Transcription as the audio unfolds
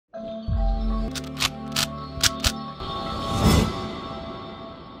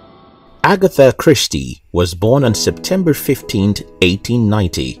Agatha Christie was born on September 15,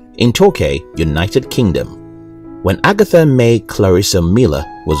 1890 in Torquay, United Kingdom. When Agatha May Clarissa Miller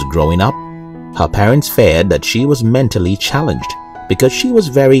was growing up, her parents feared that she was mentally challenged because she was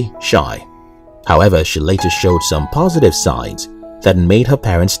very shy. However, she later showed some positive signs that made her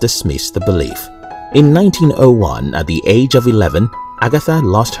parents dismiss the belief. In 1901, at the age of 11, Agatha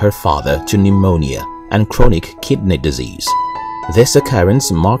lost her father to pneumonia and chronic kidney disease. This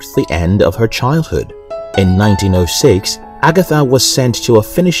occurrence marked the end of her childhood. In 1906, Agatha was sent to a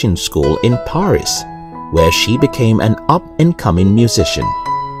finishing school in Paris, where she became an up-and-coming musician.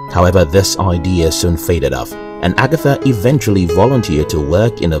 However, this idea soon faded off, and Agatha eventually volunteered to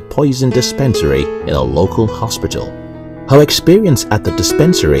work in a poison dispensary in a local hospital. Her experience at the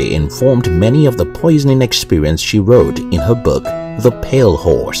dispensary informed many of the poisoning experience she wrote in her book, The Pale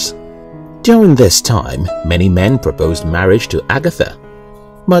Horse. During this time, many men proposed marriage to Agatha,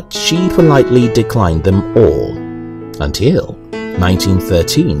 but she politely declined them all, until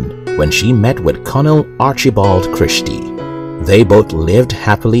 1913, when she met with Colonel Archibald Christie. They both lived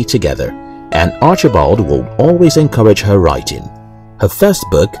happily together, and Archibald would always encourage her writing. Her first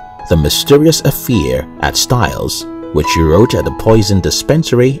book, The Mysterious Affair at Styles, which she wrote at the poison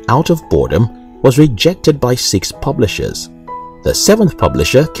dispensary out of boredom, was rejected by 6 publishers. The 7th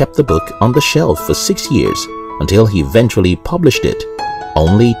publisher kept the book on the shelf for 6 years until he eventually published it.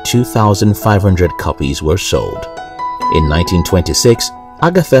 Only 2,500 copies were sold. In 1926,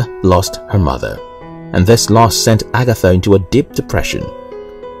 Agatha lost her mother, and this loss sent Agatha into a deep depression.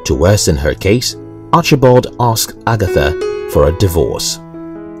 To worsen her case, Archibald asked Agatha for a divorce.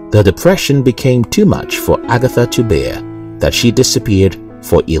 The depression became too much for Agatha to bear that she disappeared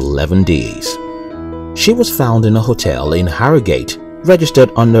for 11 days. She was found in a hotel in Harrogate, registered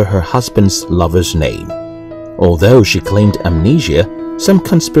under her husband's lover's name. Although she claimed amnesia, some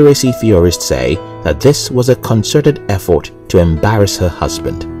conspiracy theorists say that this was a concerted effort to embarrass her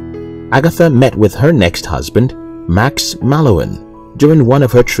husband. Agatha met with her next husband, Max Mallowan, during one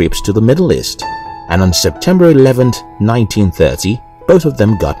of her trips to the Middle East, and on September 11, 1930, both of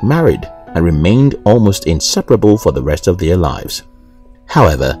them got married and remained almost inseparable for the rest of their lives.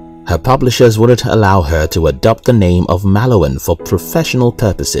 However, her publishers wouldn't allow her to adopt the name of Mallowan for professional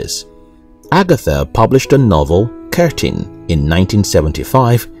purposes. Agatha published a novel, Curtain, in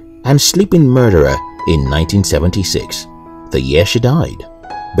 1975 and Sleeping Murderer in 1976, the year she died.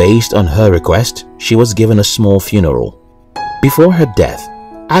 Based on her request, she was given a small funeral. Before her death,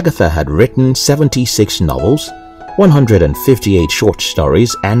 Agatha had written 76 novels, 158 short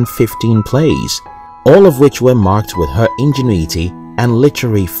stories, and 15 plays, all of which were marked with her ingenuity and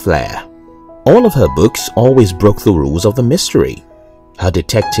literary flair. All of her books always broke the rules of the mystery. Her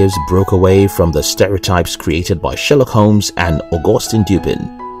detectives broke away from the stereotypes created by Sherlock Holmes and Augustin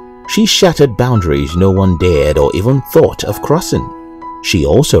Dupin. She shattered boundaries no one dared or even thought of crossing. She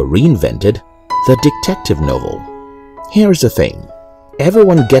also reinvented the detective novel. Here's the thing.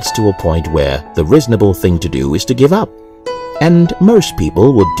 Everyone gets to a point where the reasonable thing to do is to give up. And most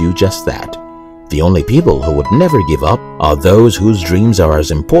people would do just that. The only people who would never give up are those whose dreams are as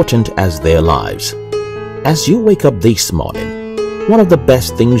important as their lives. As you wake up this morning, one of the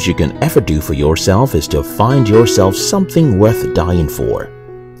best things you can ever do for yourself is to find yourself something worth dying for.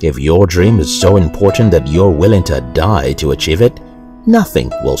 If your dream is so important that you're willing to die to achieve it,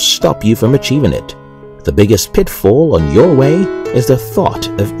 nothing will stop you from achieving it. The biggest pitfall on your way is the thought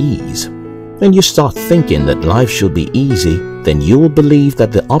of ease. When you start thinking that life should be easy, then you will believe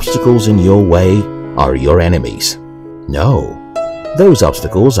that the obstacles in your way are your enemies. No, those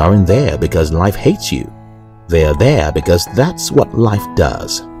obstacles aren't there because life hates you. They are there because that's what life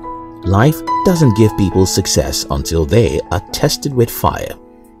does. Life doesn't give people success until they are tested with fire.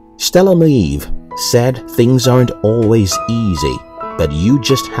 Stella Meave said things aren't always easy, but you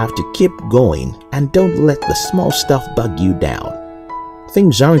just have to keep going and don't let the small stuff bug you down.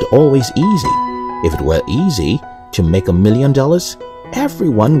 Things aren't always easy. If it were easy to make $1 million,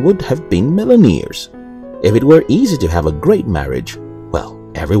 everyone would have been millionaires. If it were easy to have a great marriage, well,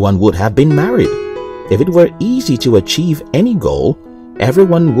 everyone would have been married. If it were easy to achieve any goal,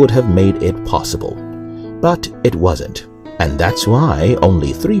 everyone would have made it possible. But it wasn't, and that's why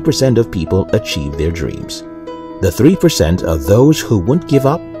only 3% of people achieve their dreams. The 3% are those who won't give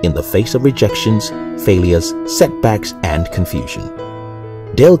up in the face of rejections, failures, setbacks, and confusion.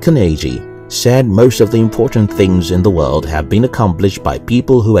 Dale Carnegie said most of the important things in the world have been accomplished by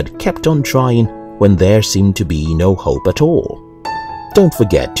people who had kept on trying when there seemed to be no hope at all. Don't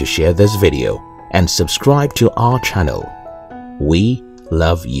forget to share this video and subscribe to our channel. We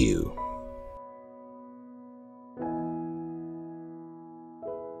love you.